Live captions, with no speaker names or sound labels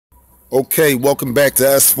Okay, welcome back to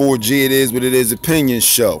S.4.G. It Is What It Is Opinion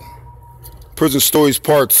Show. Prison Stories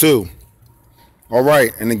Part 2. All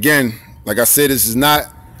right, and again, like I said, this is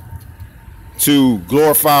not to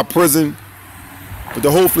glorify prison, but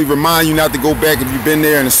to hopefully remind you not to go back if you've been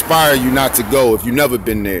there and inspire you not to go if you've never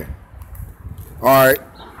been there. All right.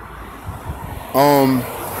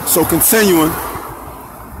 So continuing,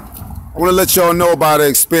 I want to let y'all know about an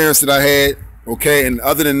experience that I had, okay? And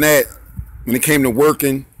other than that, when it came to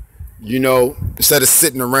working, you know, instead of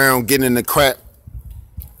sitting around getting in the crap,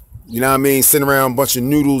 you know what I mean, sitting around a bunch of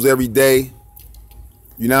noodles every day,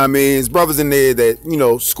 you know what I mean, there's brothers in there that, you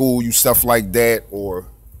know, school you, stuff like that, or,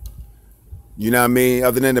 you know what I mean,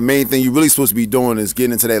 other than the main thing you're really supposed to be doing is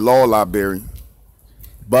getting into that law library.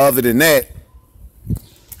 But other than that,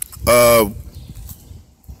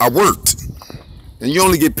 I worked. And you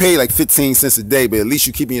only get paid like 15 cents a day, but at least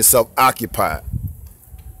you're keeping yourself occupied.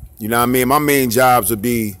 You know what I mean? My main jobs would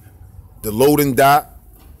be the loading dock,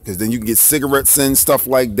 because then you can get cigarettes and stuff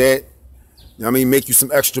like that. You know what I mean? Make you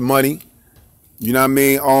some extra money. You know what I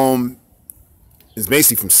mean? It's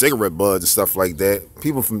basically from cigarette buds and stuff like that.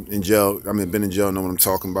 People from in jail, I mean, been in jail, know what I'm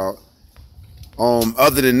talking about.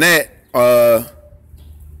 Other than that,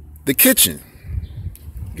 the kitchen.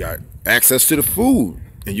 You got access to the food,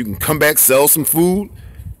 and you can come back, sell some food,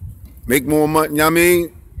 make more money. You know what I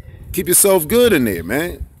mean? Keep yourself good in there,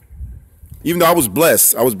 man. Even though I was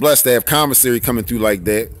blessed to have commissary coming through like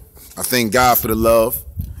that. I thank God for the love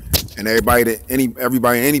and everybody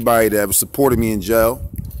that ever supported me in jail.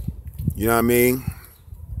 You know what I mean?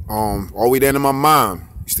 All the way down to my mom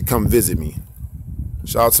used to come visit me.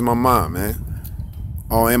 Shout out to my mom, man.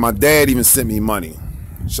 And my dad even sent me money.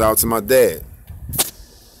 Shout out to my dad.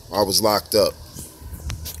 I was locked up.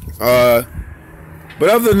 But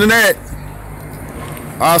other than that,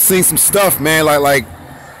 I've seen some stuff, man. Like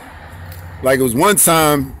it was one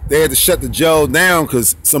time they had to shut the jail down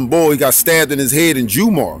because some boy got stabbed in his head in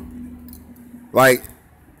Jumar. Like,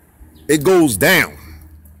 it goes down.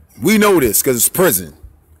 We know this because it's prison.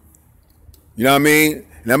 You know what I mean?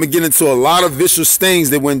 And I'm gonna get into a lot of vicious things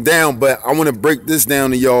that went down, but I want to break this down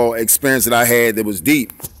to y'all experience that I had that was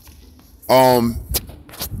deep. I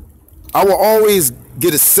will always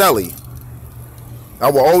get a celly.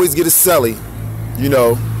 You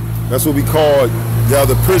know, that's what we call the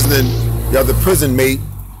other prison mate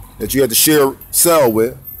that you had to share a cell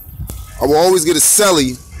with. I will always get a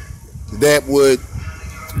celly that would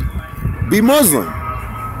be Muslim,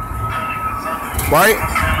 right?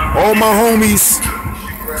 All my homies,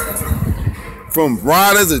 from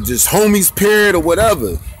riders or just homies period or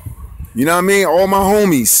whatever, you know what I mean? All my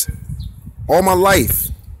homies, all my life,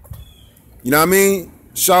 you know what I mean?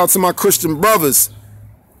 Shout out to my Christian brothers,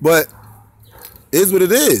 but it is what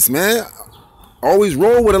it is, man. Always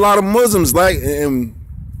roll with a lot of Muslims, like, and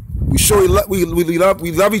we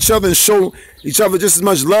love each other and show each other just as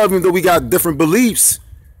much love, even though we got different beliefs.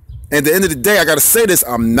 And at the end of the day, I gotta say this: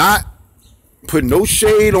 I'm not putting no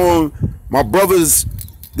shade on my brothers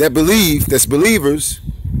that believe, that's believers,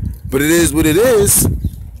 but it is what it is.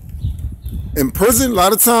 In prison, a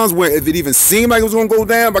lot of times, where if it even seemed like it was gonna go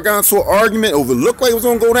down, if I got into an argument, or if it looked like it was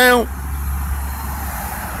gonna go down,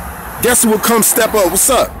 guess who would come step up? What's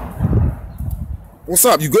up? What's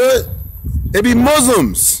up? You good? They be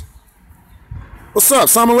Muslims. What's up?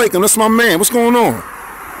 Assalamu alaikum. That's my man. What's going on?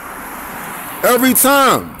 Every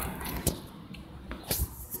time.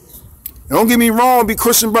 Don't get me wrong. Be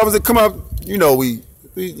Christian brothers that come up. You know, we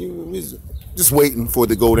just waiting for it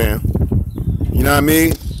to go down. You know what I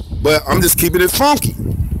mean? But I'm just keeping it funky.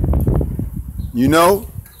 You know?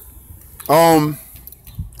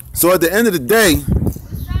 So at the end of the day,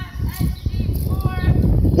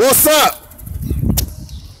 what's up?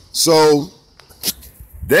 So,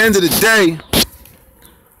 the end of the day,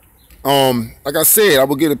 like I said, I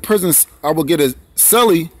would get a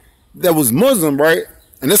celly that was Muslim, right?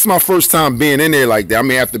 And this is my first time being in there like that. I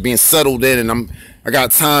mean, after being settled in, and I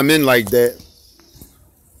got time in like that.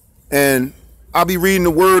 And I'll be reading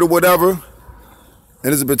the word or whatever. And it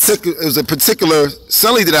was a particular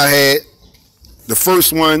celly that I had, the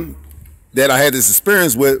first one that I had this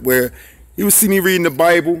experience with, where he would see me reading the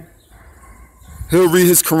Bible. He'll read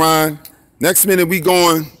his Quran. Next minute we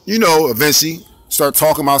going, you know, eventually start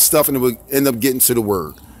talking about stuff, and it would end up getting to the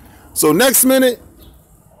word. So next minute,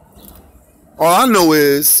 all I know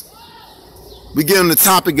is we get on the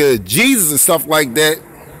topic of Jesus and stuff like that.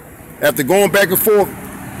 After going back and forth,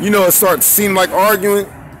 you know, it starts to seem like arguing.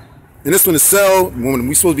 And this one, the cell, when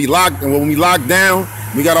we supposed to be locked, and when we locked down,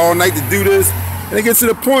 we got all night to do this. And it gets to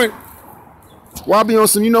the point where I'll be on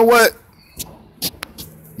some, you know what?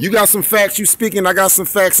 You got some facts you speaking, I got some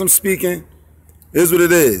facts I'm speaking. It is what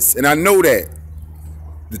it is. And I know that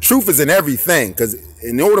the truth is in everything, because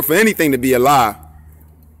in order for anything to be a lie,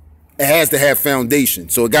 it has to have foundation.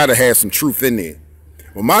 So it got to have some truth in there.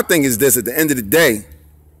 Well, my thing is this: at the end of the day,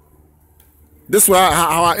 this is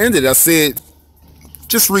how I ended it. I said,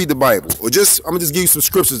 just read the Bible, or I'm gonna just give you some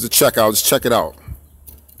scriptures to check out. Just check it out.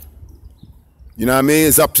 You know what I mean?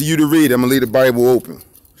 It's up to you to read. I'm gonna leave the Bible open.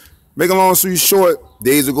 Make a long story short,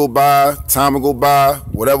 days will go by, time will go by,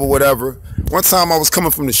 whatever. One time I was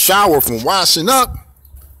coming from the shower, from washing up,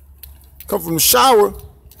 come from the shower,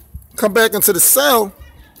 come back into the cell,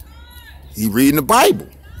 he reading the Bible.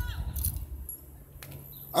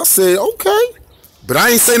 I said, okay. But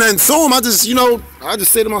I ain't say nothing to him. I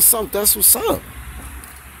just say to myself, that's what's up.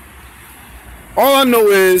 All I know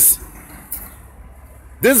is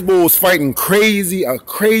this bull's fighting a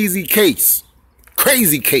crazy case.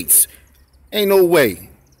 Crazy case. Ain't no way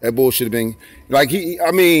that bull should have been, like, he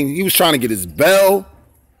was trying to get his bell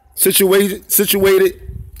situated.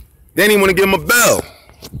 They didn't even want to give him a bell.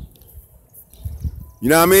 You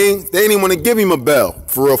know what I mean? They didn't even want to give him a bell,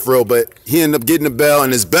 for real, but he ended up getting a bell,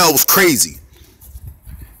 and his bell was crazy.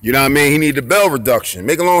 You know what I mean? He needed a bell reduction.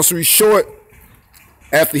 Make a long story short,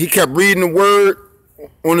 after he kept reading the word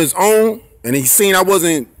on his own, and he seen I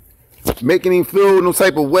wasn't making him feel no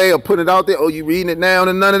type of way or putting it out there, oh, you reading it now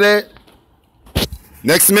and none of that.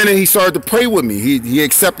 Next minute, he started to pray with me. He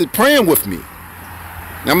accepted praying with me.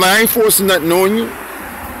 And I'm like, I ain't forcing nothing on you.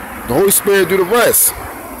 The Holy Spirit do the rest.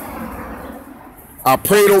 I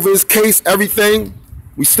prayed over his case, everything.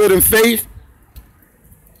 We stood in faith.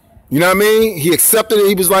 You know what I mean? He accepted it.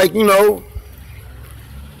 He was like,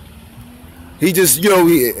 he just,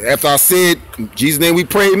 after I said, in Jesus' name we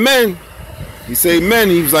pray, amen. He said amen.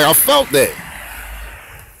 He was like, I felt that.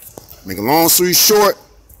 Make a long story short,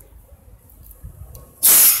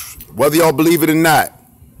 whether y'all believe it or not,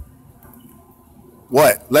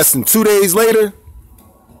 less than 2 days later,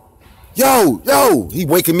 he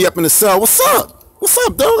waking me up in the cell. What's up? What's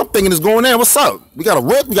up, dog? I'm thinking it's going down. What's up? We got to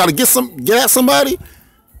rip? We got to get at somebody?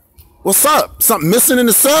 What's up? Something missing in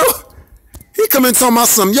the cell? He come in talking about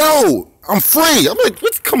something, I'm free. I'm like,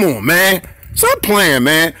 come on, man. Stop playing,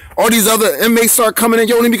 man. All these other inmates start coming in.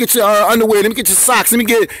 Let me get your underwear. Let me get your socks. Let me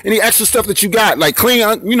get any extra stuff that you got. Like clean,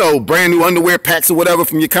 brand new underwear packs or whatever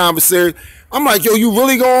from your commissary. I'm like, you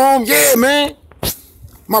really go home? Yeah, man.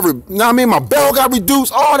 My bell got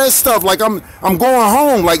reduced. All that stuff. Like I'm going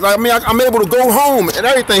home. I'm able to go home and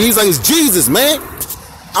everything. He's like, it's Jesus, man.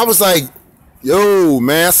 I was like, yo,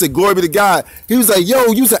 man. I said, glory be to God. He was like, yo,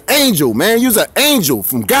 you's an angel, man. You's an angel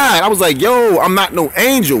from God. I was like, yo, I'm not no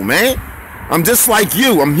angel, man. I'm just like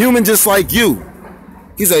you. I'm human just like you.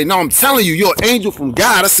 He's like, no, I'm telling you, you're an angel from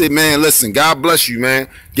God. I said, man, listen, God bless you, man.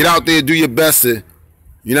 Get out there, do your best to,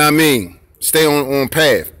 you know what I mean, stay on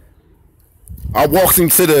path. I walked him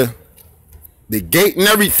to the gate and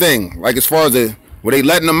everything, like as far as where they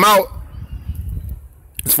letting him out,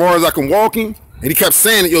 as far as I can walk him. And he kept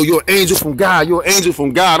saying, yo, you're an angel from God. You're an angel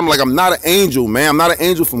from God. I'm like, I'm not an angel, man. I'm not an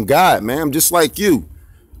angel from God, man. I'm just like you.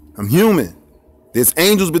 I'm human. There's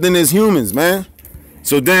angels, but then there's humans, man.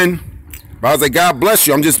 So then I was like, God bless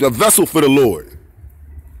you. I'm just a vessel for the Lord.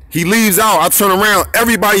 He leaves out. I turn around.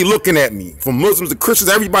 Everybody looking at me. From Muslims to Christians,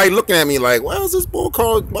 everybody looking at me like, why is this boy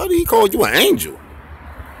called? Why did he call you an angel?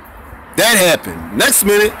 That happened. Next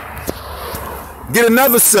minute, get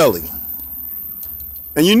another cellie.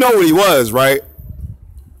 And you know what he was, right?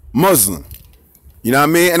 Muslim. You know what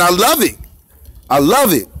I mean? And I love it. I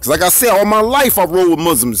love it. Because like I said, all my life I roll with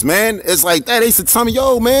Muslims, man. It's like that. They used to tell me,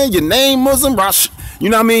 yo, man, your name Muslim, you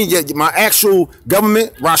know what I mean? My actual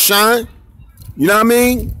government, Rashan. You know what I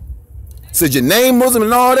mean? Said your name Muslim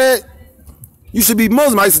and all that. You should be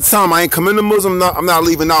Muslim. I used to tell them I ain't coming to Muslim. I'm not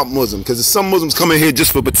leaving out Muslim. Because there's some Muslims coming here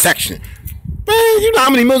just for protection. Man, you know how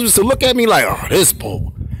many Muslims to look at me like, oh, this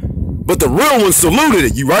bull. But the real one saluted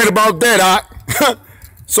it. You right about that, Doc.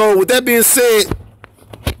 So with that being said,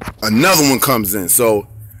 another one comes in. So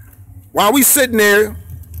while we sitting there,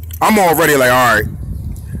 I'm already like, all right,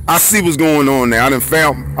 I see what's going on there. I done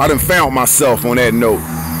found myself on that note.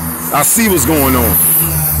 I see what's going on.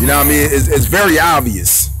 You know what I mean? It's very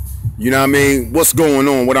obvious. You know what I mean? What's going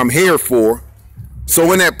on, what I'm here for.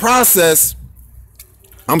 So in that process,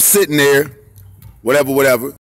 I'm sitting there, whatever.